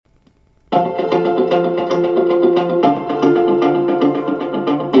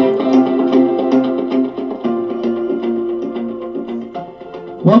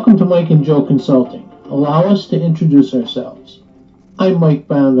Welcome to Mike and Joe Consulting. Allow us to introduce ourselves. I'm Mike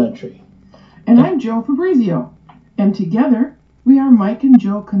Bonventry. And I'm Joe Fabrizio. And together, we are Mike and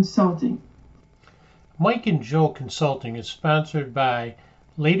Joe Consulting. Mike and Joe Consulting is sponsored by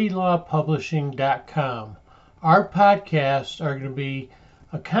LadyLawPublishing.com. Our podcasts are going to be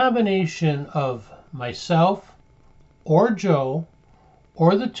a combination of myself or Joe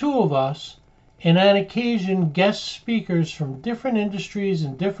or the two of us, and on occasion guest speakers from different industries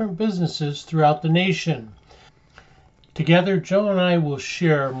and different businesses throughout the nation. Together, Joe and I will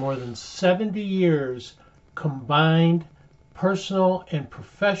share more than 70 years combined personal and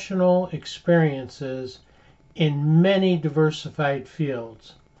professional experiences in many diversified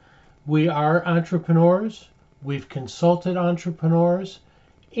fields. We are entrepreneurs, we've consulted entrepreneurs,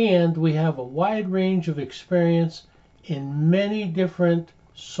 and we have a wide range of experience in many different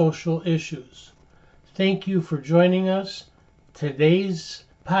social issues. Thank you for joining us. Today's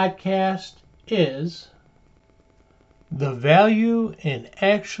podcast is The Value in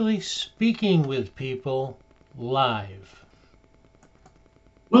Actually Speaking with People Live.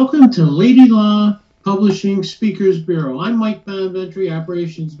 Welcome to Lady Law Publishing Speakers Bureau. I'm Mike Bonventry,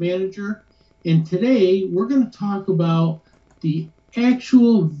 Operations Manager, and today we're going to talk about the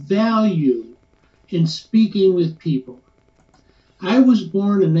actual value in speaking with people. I was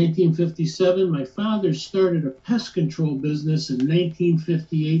born in 1957. My father started a pest control business in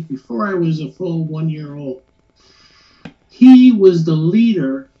 1958 before I was a full 1 year old. He was the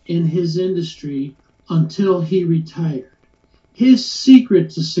leader in his industry until he retired. His secret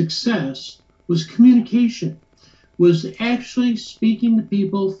to success was communication, was actually speaking to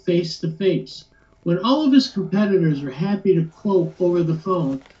people face to face. When all of his competitors were happy to quote over the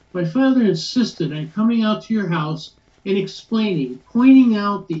phone, my father insisted on coming out to your house and explaining, pointing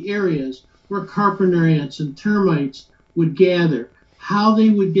out the areas where carpenter ants and termites would gather, how they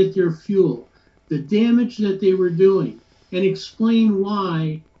would get their fuel, the damage that they were doing, and explain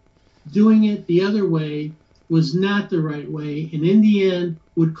why doing it the other way was not the right way, and in the end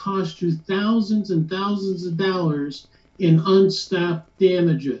would cost you thousands and thousands of dollars in unstopped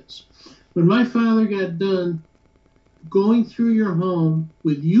damages. When my father got done going through your home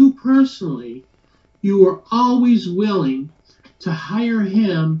with you personally, you were always willing to hire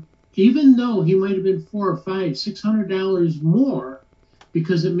him, even though he might have been $400 or $500, $600 more,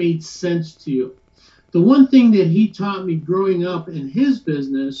 because it made sense to you. The one thing that he taught me growing up in his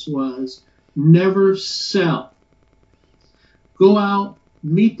business was never sell. Go out,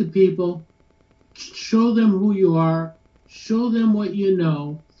 meet the people, show them who you are, show them what you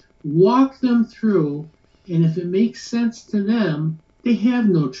know, walk them through, and if it makes sense to them, they have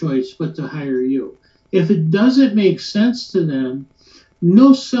no choice but to hire you. If it doesn't make sense to them,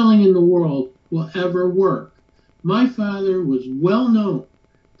 no selling in the world will ever work. My father was well known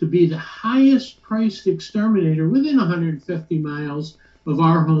to be the highest priced exterminator within 150 miles of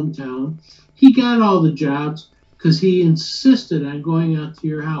our hometown. He got all the jobs because he insisted on going out to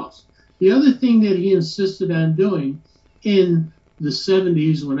your house. The other thing that he insisted on doing in the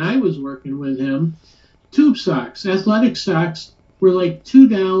 70s when I was working with him, tube socks, athletic socks, were like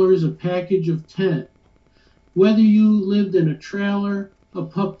 $2 a package of 10. Whether you lived in a trailer, a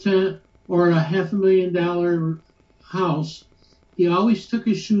pup tent, or a $500,000 house, he always took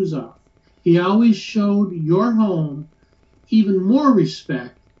his shoes off. He always showed your home even more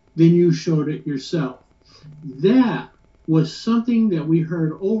respect than you showed it yourself. That was something that we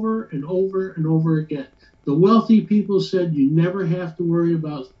heard over and over and over again. The wealthy people said you never have to worry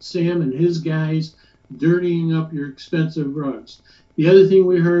about Sam and his guys dirtying up your expensive rugs. The other thing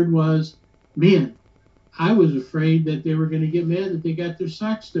we heard was, man, I was afraid that they were going to get mad that they got their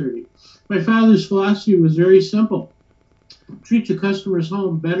socks dirty. My father's philosophy was very simple. Treat your customers'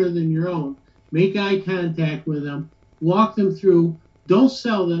 home better than your own. Make eye contact with them. Walk them through. Don't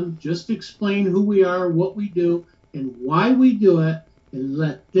sell them. Just explain who we are, what we do, and why we do it, and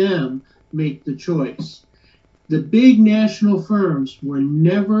let them make the choice. The big national firms were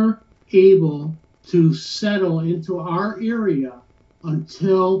never able to settle into our area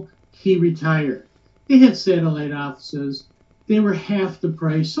until he retired. They had satellite offices. They were half the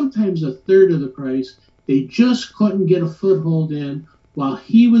price, sometimes a third of the price. They just couldn't get a foothold in while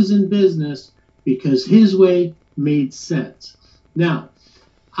he was in business because his way made sense. Now,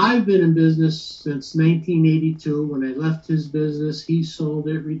 I've been in business since 1982. When I left his business, he sold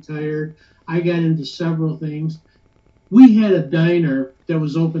it, retired. I got into several things. We had a diner that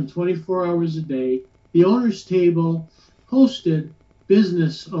was open 24 hours a day. The owner's table hosted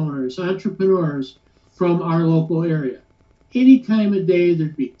business owners, entrepreneurs from our local area. Any time of day,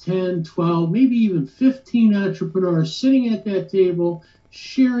 there'd be 10, 12, maybe even 15 entrepreneurs sitting at that table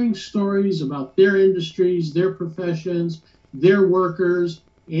sharing stories about their industries, their professions, their workers,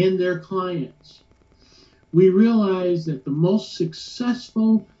 and their clients. We realized that the most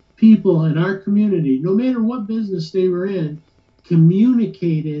successful people in our community, no matter what business they were in,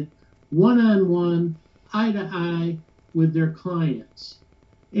 communicated one-on-one, eye-to-eye with their clients.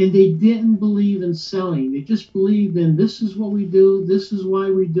 And they didn't believe in selling. They just believed in, this is what we do, this is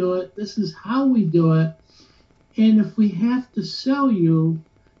why we do it, this is how we do it. And if we have to sell you,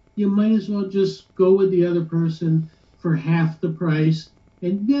 you might as well just go with the other person for half the price.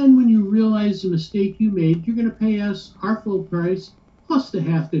 And then when you realize the mistake you made, you're going to pay us our full price plus the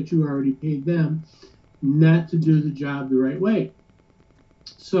half that you already paid them, not to do the job the right way.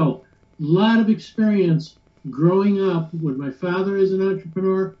 So, a lot of experience growing up with my father as an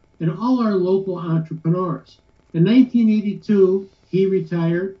entrepreneur and all our local entrepreneurs. In 1982, he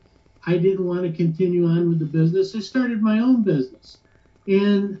retired. I didn't want to continue on with the business. I started my own business.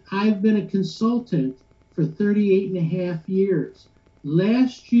 And I've been a consultant for 38 and a half years.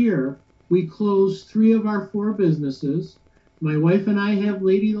 Last year, we closed 3 of our 4 businesses. My wife and I have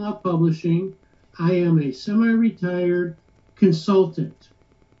Lady Law Publishing. I am a semi-retired consultant,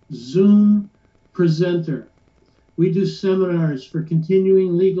 Zoom presenter. We do seminars for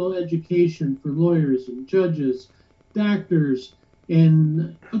continuing legal education for lawyers and judges, doctors,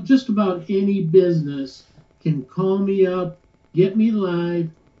 and just about any business can call me up, get me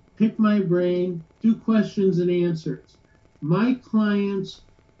live, pick my brain, do questions and answers. My clients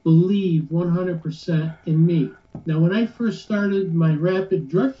believe 100% in me. Now, when I first started my rapid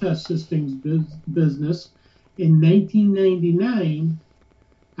drug test systems business in 1999,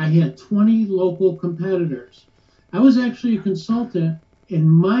 I had 20 local competitors. I was actually a consultant,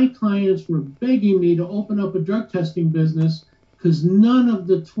 and my clients were begging me to open up a drug testing business because none of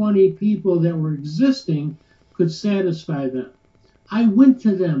the 20 people that were existing could satisfy them. I went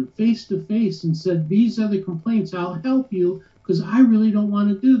to them face to face and said, these are the complaints. I'll help you because I really don't want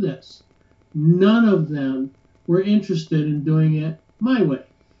to do this. None of them were interested in doing it my way.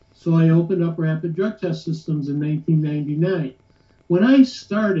 So I opened up Rapid Drug Test Systems in 1999. When I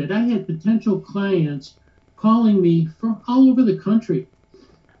started, I had potential clients calling me from all over the country.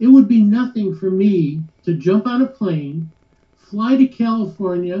 It would be nothing for me to jump on a plane, fly to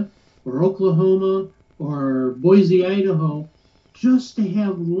California or Oklahoma or Boise, Idaho, just to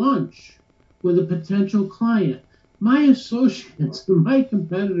have lunch with a potential client. My associates and my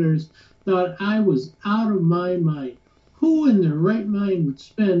competitors thought I was out of my mind. Who in their right mind would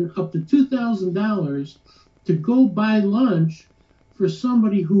spend up to $2,000 to go buy lunch for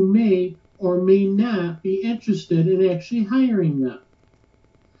somebody who may or may not be interested in actually hiring them?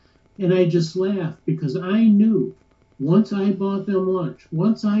 And I just laughed because I knew once I bought them lunch,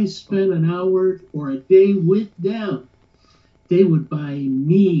 once I spent an hour or a day with them, they would buy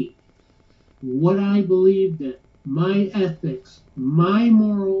me, what I believed in, my ethics, my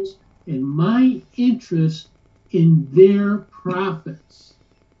morals, and my interest in their profits.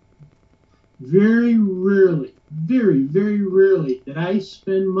 Very rarely, very, very rarely did I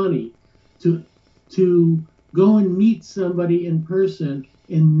spend money to go and meet somebody in person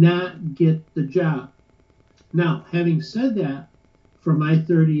and not get the job. Now, having said that, for my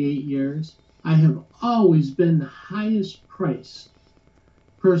 38 years, I have always been the highest priced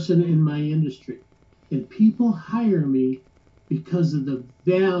person in my industry. And people hire me because of the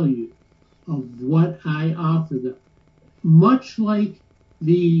value of what I offer them. Much like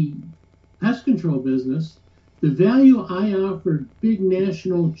the pest control business, the value I offered big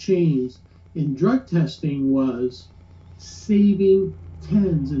national chains in drug testing was saving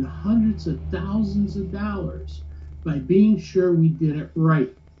tens and hundreds of thousands of dollars by being sure we did it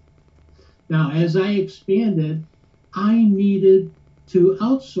right. Now, as I expanded, I needed to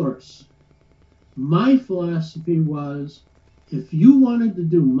outsource. My philosophy was, if you wanted to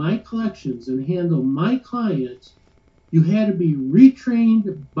do my collections and handle my clients, you had to be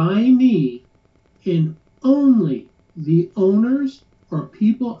retrained by me, and only the owners or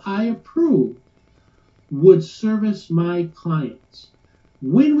people I approved would service my clients.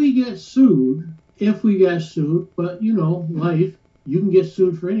 When we get sued, if we got sued, but you know, life, you can get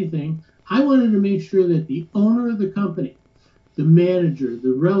sued for anything, I wanted to make sure that the owner of the company, the manager,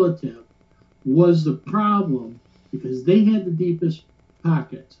 the relative, was the problem because they had the deepest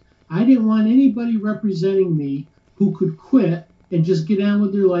pockets. I didn't want anybody representing me who could quit and just get on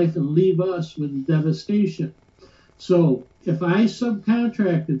with their life and leave us with devastation. So if I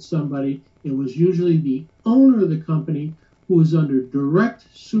subcontracted somebody, it was usually the owner of the company who was under direct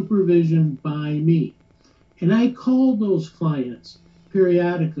supervision by me. And I called those clients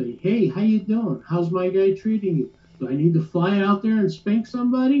periodically. Hey, how you doing? How's my guy treating you? Do I need to fly out there and spank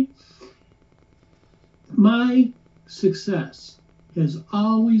somebody? My success has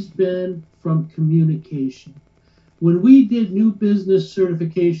always been from communication. When we did new business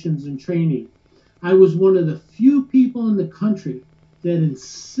certifications and training, I was one of the few people in the country that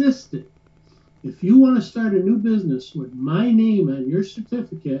insisted, if you want to start a new business with my name on your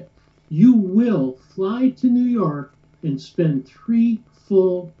certificate, you will fly to New York and spend 3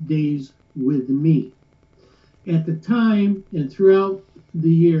 full days with me. At the time and throughout the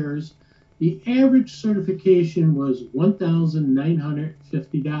years, the average certification was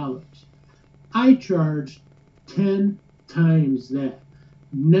 $1,950. I charged 10 times that,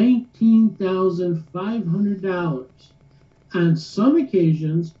 $19,500. On some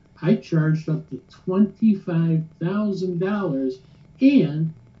occasions, I charged up to $25,000,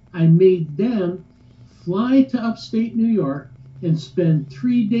 and I made them fly to upstate New York and spend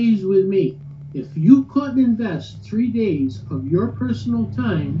 3 days with me. If you couldn't invest 3 days of your personal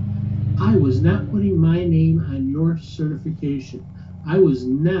time, I was not putting my name on your certification. I was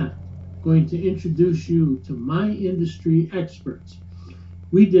not going to introduce you to my industry experts.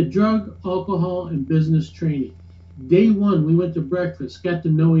 We did drug, alcohol, and business training. Day one, we went to breakfast, got to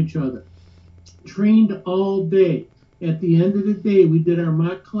know each other, trained all day. At the end of the day, we did our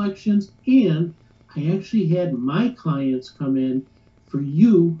mock collections, and I actually had my clients come in for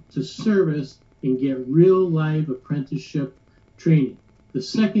you to service and get real live apprenticeship training. The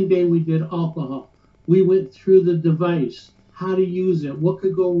second day, we did alcohol. We went through the device, how to use it, what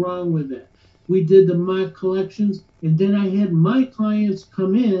could go wrong with it. We did the mock collections, and then I had my clients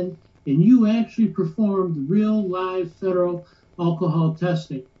come in, and you actually performed real live federal alcohol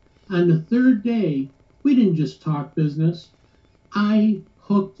testing. On the third day, we didn't just talk business. I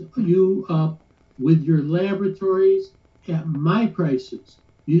hooked you up with your laboratories at my prices.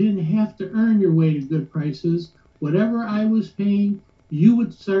 You didn't have to earn your way to good prices. Whatever I was paying, you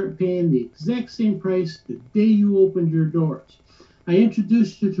would start paying the exact same price the day you opened your doors. I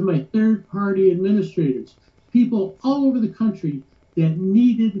introduced you to my third-party administrators, people all over the country that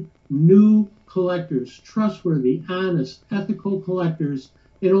needed new collectors, trustworthy, honest, ethical collectors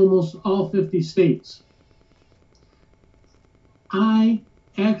in almost all 50 states. I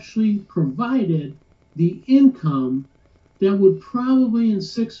actually provided the income that would probably in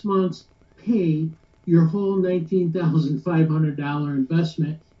 6 months pay your whole $19,500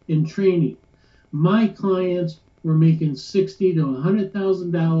 investment in training. My clients were making $60,000 to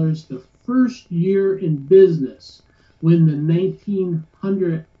 $100,000 the first year in business, when the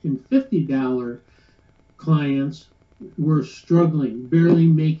 $1,950 clients were struggling, barely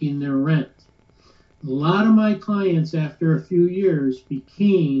making their rent. A lot of my clients, after a few years,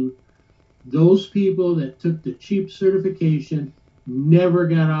 became those people that took the cheap certification, never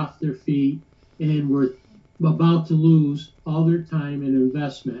got off their feet, and were about to lose all their time and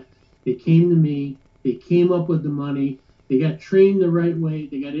investment. They came to me, they came up with the money, they got trained the right way,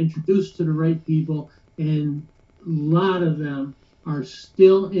 they got introduced to the right people, and a lot of them are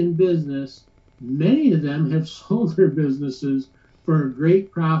still in business. Many of them have sold their businesses for a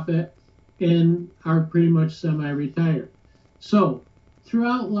great profit and are pretty much semi-retired. So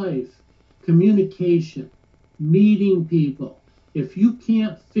throughout life, communication, meeting people. If you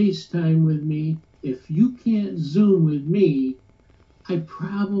can't FaceTime with me, if you can't Zoom with me, I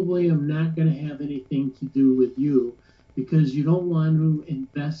probably am not going to have anything to do with you, because you don't want to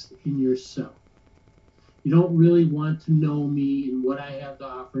invest in yourself. You don't really want to know me and what I have to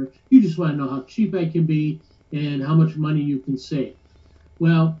offer. You just want to know how cheap I can be and how much money you can save.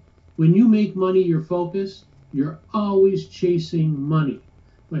 Well, when you make money your focus, you're always chasing money.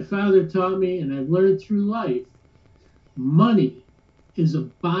 My father taught me, and I've learned through life, money is a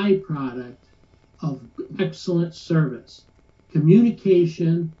byproduct of excellent service,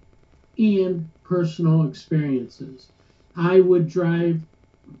 communication, and personal experiences. I would drive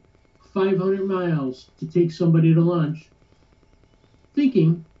 500 miles to take somebody to lunch,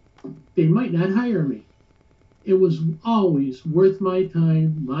 thinking they might not hire me. It was always worth my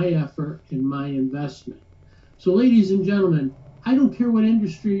time, my effort, and my investment. So, ladies and gentlemen, I don't care what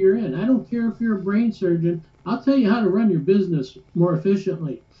industry you're in. I don't care if you're a brain surgeon. I'll tell you how to run your business more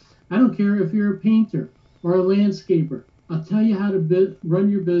efficiently. I don't care if you're a painter or a landscaper. I'll tell you how to run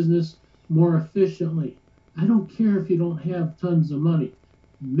your business more efficiently. I don't care if you don't have tons of money.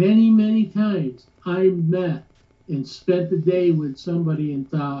 Many, many times I met and spent the day with somebody and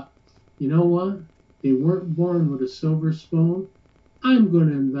thought, you know what? They weren't born with a silver spoon. I'm going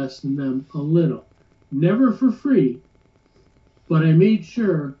to invest in them a little. Never for free, but I made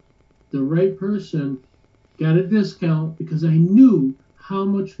sure the right person got a discount because I knew how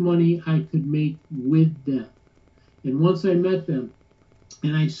much money I could make with them. And once I met them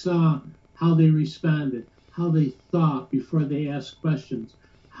and I saw how they responded, how they thought before they asked questions,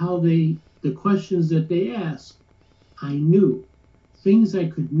 the questions that they asked, I knew things I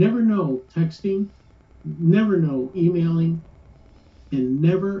could never know texting, never know emailing, and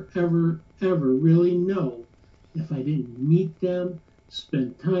never, ever, ever really know if I didn't meet them,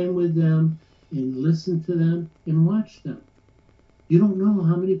 spend time with them, and listen to them and watch them. You don't know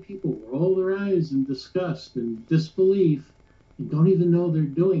how many people roll their eyes in disgust and disbelief and don't even know they're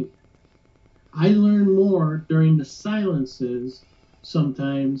doing it. I learn more during the silences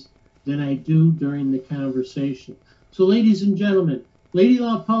sometimes than I do during the conversation. So, ladies and gentlemen, Lady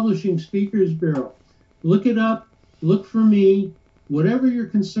Law Publishing Speakers Bureau, look it up, look for me, whatever your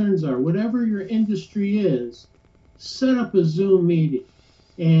concerns are, whatever your industry is, set up a Zoom meeting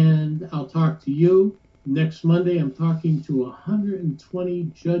and I'll talk to you. Next Monday, I'm talking to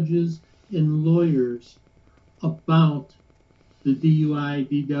 120 judges and lawyers about the DUI,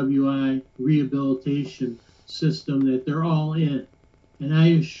 DWI rehabilitation system that they're all in. And I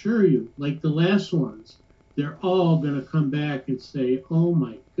assure you, like the last ones, they're all going to come back and say, oh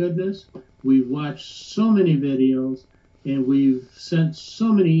my goodness, we've watched so many videos and we've sent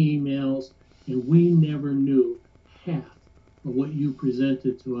so many emails and we never knew half of what you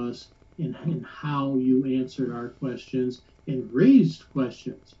presented to us and how you answered our questions and raised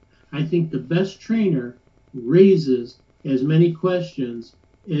questions. I think the best trainer raises as many questions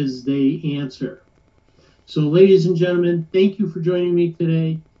as they answer. So, ladies and gentlemen, thank you for joining me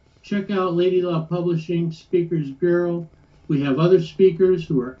today. Check out Lady Law Publishing Speakers Bureau. We have other speakers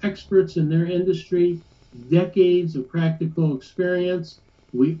who are experts in their industry, decades of practical experience.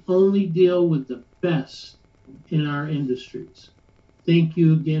 We only deal with the best in our industries. Thank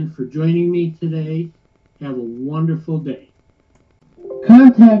you again for joining me today. Have a wonderful day.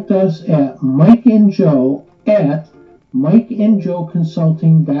 Contact us at Mike and Joe at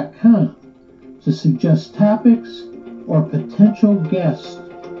MikeandJoeConsulting.com to suggest topics or potential guests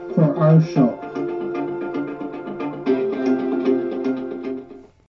for our show.